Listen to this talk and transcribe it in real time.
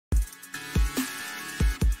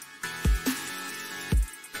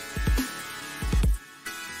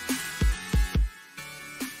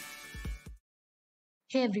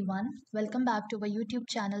Hey everyone, welcome back to our YouTube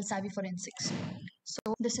channel Savvyforensics.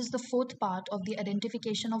 So, this is the fourth part of the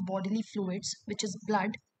identification of bodily fluids, which is blood.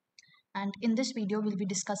 And in this video, we'll be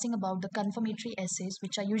discussing about the confirmatory assays,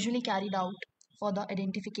 which are usually carried out for the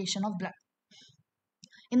identification of blood.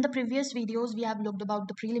 In the previous videos, we have looked about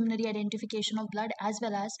the preliminary identification of blood, as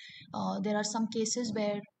well as there are some cases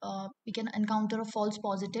where we can encounter a false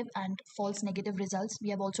positive and false negative results. We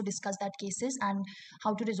have also discussed that cases and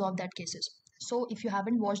how to resolve that cases. So if you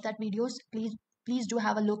haven't watched that videos, please do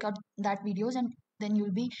have a look at that videos, and then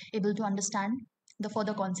you'll be able to understand the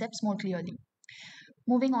further concepts more clearly.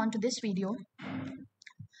 Moving on to this video,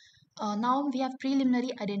 now we have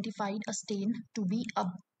preliminary identified a stain to be a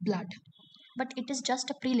blood, but it is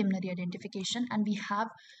just a preliminary identification, and we have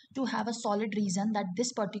to have a solid reason that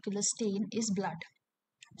this particular stain is blood.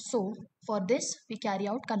 So for this we carry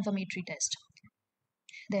out confirmatory test.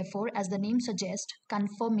 Therefore, as the name suggests,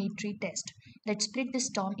 confirmatory test. Let's split this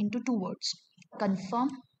term into two words, confirm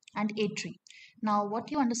and atory. Now what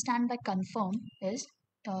you understand by confirm is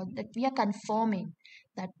that we are confirming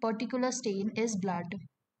that particular stain is blood.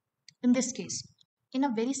 In this case, in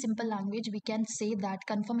a very simple language, we can say that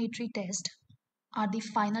confirmatory tests are the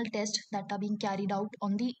final tests that are being carried out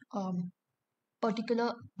on the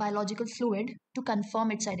particular biological fluid to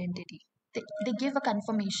confirm its identity. They give a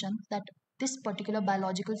confirmation that this particular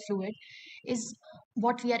biological fluid is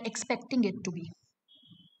what we are expecting it to be.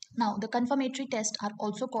 Now, the confirmatory tests are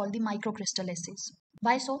also called the microcrystal assays.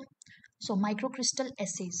 Why so? So, microcrystal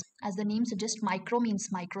assays, as the name suggests, micro means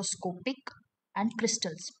microscopic and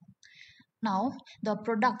crystals. Now, the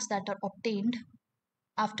products that are obtained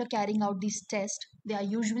after carrying out these tests, they are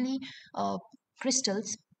usually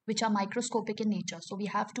crystals which are microscopic in nature. So we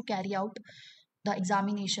have to carry out the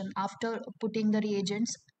examination after putting the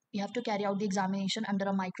reagents. We have to carry out the examination under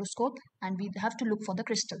a microscope, and we have to look for the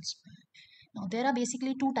crystals. Now there are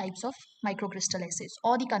basically two types of microcrystal assays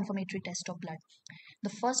or the confirmatory test of blood. The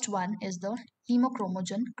first one is the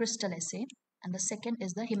hemochromogen crystal assay, and the second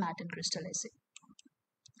is the hematin crystal assay.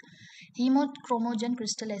 Hemochromogen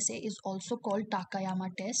crystal assay is also called Takayama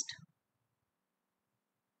test.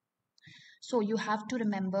 So you have to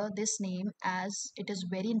remember this name as it is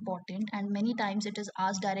very important, and many times it is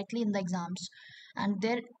asked directly in the exams, and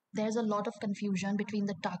there's a lot of confusion between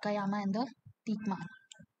the Takayama and the Tikman.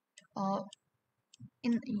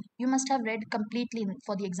 You must have read completely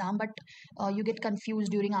for the exam, but you get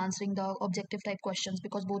confused during answering the objective type questions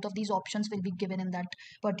because both of these options will be given in that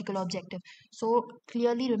particular objective. So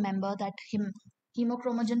clearly remember that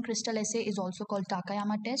hemochromogen crystal assay is also called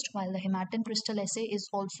Takayama test, while the hematin crystal assay is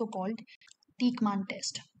also called Tikman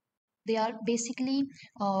test. They are basically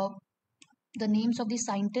the names of the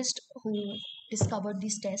scientists who discovered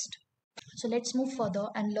this test. So let's move further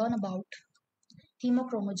and learn about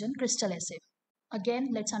hemochromogen crystal assay. Again,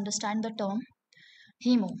 let's understand the term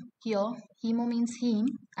hemo. Here, hemo means heme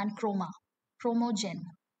and chroma. Chromogen.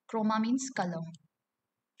 Chroma means color.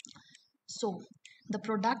 So, the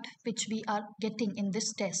product which we are getting in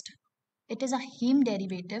this test, it is a heme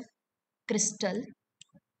derivative crystal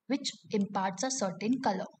which imparts a certain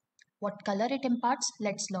color. What color it imparts?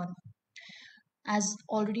 Let's learn. As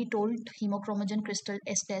already told, hemochromogen crystal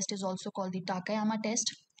test is also called the Takayama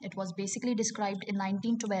test. It was basically described in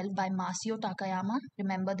 1912 by Masao Takayama.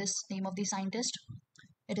 Remember this name of the scientist.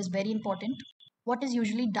 It is very important. What is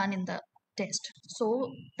usually done in the test? So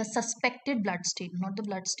the suspected blood stain, not the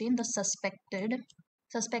blood stain, the suspected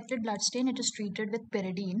blood stain, it is treated with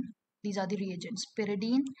pyridine. These are the reagents,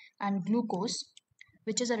 pyridine and glucose,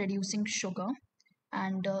 which is a reducing sugar.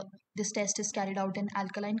 And this test is carried out in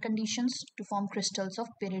alkaline conditions to form crystals of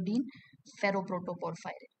pyridine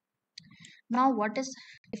ferroprotoporphyrin. Now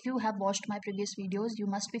if you have watched my previous videos, you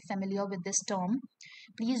must be familiar with this term.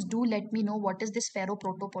 Please do let me know what is this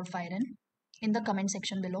ferroprotoporphyrin in the comment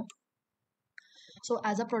section below. So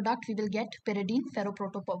as a product, we will get pyridine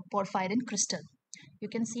ferroprotoporphyrin crystal. You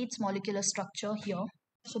can see its molecular structure here.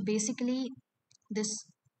 So basically this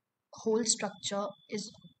whole structure is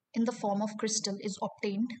in the form of crystal is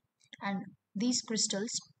obtained, and these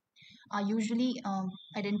crystals are usually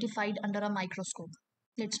identified under a microscope.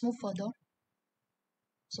 Let's move further.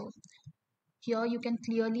 So here you can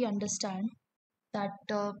clearly understand that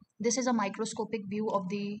this is a microscopic view of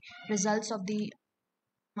the results of the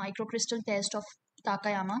microcrystal test of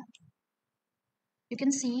Takayama. You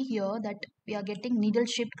can see here that we are getting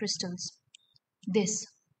needle-shaped crystals. This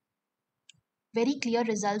very clear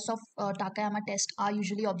results of Takayama test are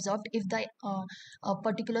usually observed if the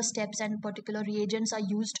particular steps and particular reagents are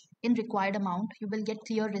used in required amount. You will get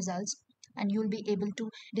clear results, and you will be able to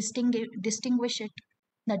distinguish it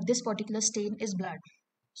that this particular stain is blood.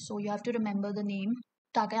 So you have to remember the name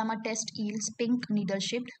Takayama test yields pink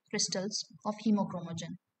needle-shaped crystals of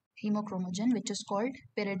hemochromogen, which is called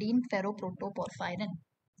pyridine ferroprotoporphyrin.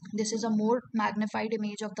 This is a more magnified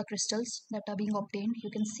image of the crystals that are being obtained. You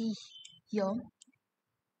can see here,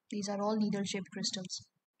 these are all needle-shaped crystals.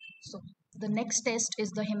 So the next test is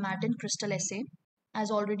the Hematin crystal assay.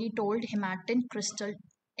 As already told, Hematin crystal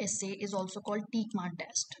assay is also called Takayama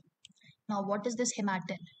test. Now what is this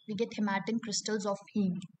hematin? We get hematin crystals of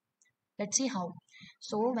heme. Let's see how.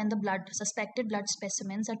 So when the suspected blood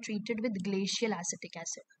specimens are treated with glacial acetic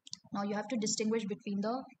acid. Now you have to distinguish between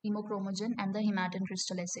the hemochromogen and the hematin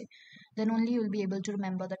crystal assay. Then only you will be able to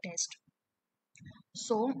remember the test.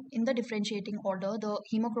 So in the differentiating order, the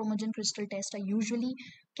hemochromogen crystal tests are usually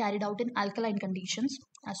carried out in alkaline conditions,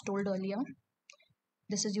 as told earlier.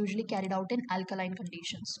 This is usually carried out in alkaline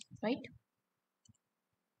conditions, right?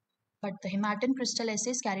 But the hematin crystal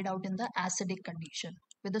assay is carried out in the acidic condition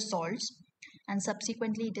with the salts, and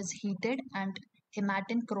subsequently it is heated and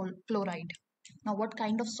hematin chloride. Now what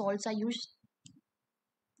kind of salts are used?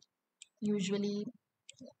 Usually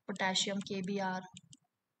potassium KBr,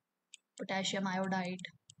 potassium iodide,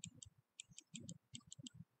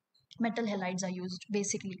 metal halides are used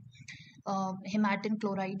basically. Hematin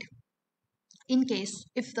chloride, in case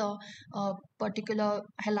if the particular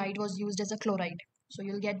halide was used as a chloride, so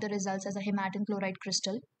you'll get the results as a hematin chloride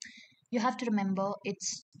crystal. You have to remember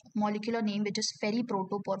its molecular name, which is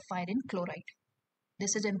ferroprotoporphyrin chloride.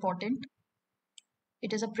 This is important.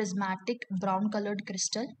 It is a prismatic brown colored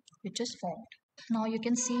crystal which is formed. Now you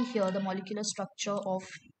can see here the molecular structure of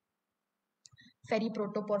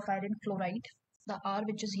ferroprotoporphyrin chloride. The R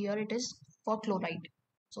which is here, it is for chloride.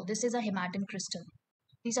 So this is a hematin crystal.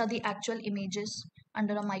 These are the actual images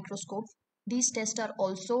under a microscope. These tests are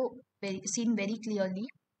also seen very clearly.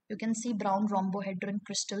 You can see brown rhombohedron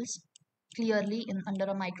crystals clearly under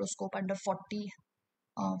a microscope under 40x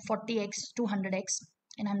to 100x.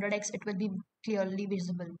 In 100x it will be clearly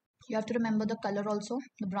visible. You have to remember the color also.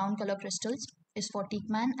 The brown color crystals is for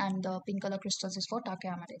Takayama and the pink color crystals is for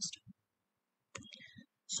Takayama test.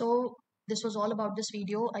 So this was all about this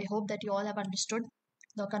video. I hope that you all have understood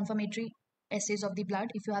the confirmatory assays of the blood.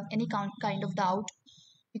 If you have any kind of doubt,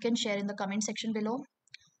 you can share in the comment section below.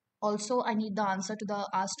 Also, I need the answer to the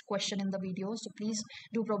asked question in the video, so please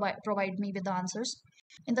do provide me with the answers.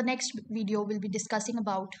 In the next video, we'll be discussing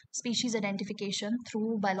about species identification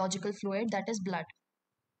through biological fluid, that is blood.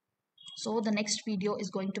 So the next video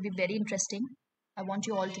is going to be very interesting. I want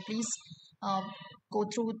you all to please go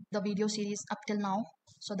through the video series up till now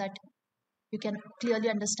so that you can clearly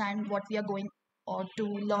understand what we are going or to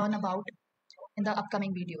learn about in the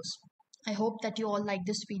upcoming videos. I hope that you all like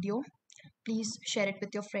this video. Please share it with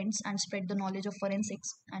your friends and spread the knowledge of forensics,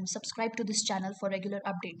 and subscribe to this channel for regular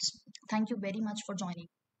updates. Thank you very much for joining.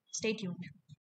 Stay tuned.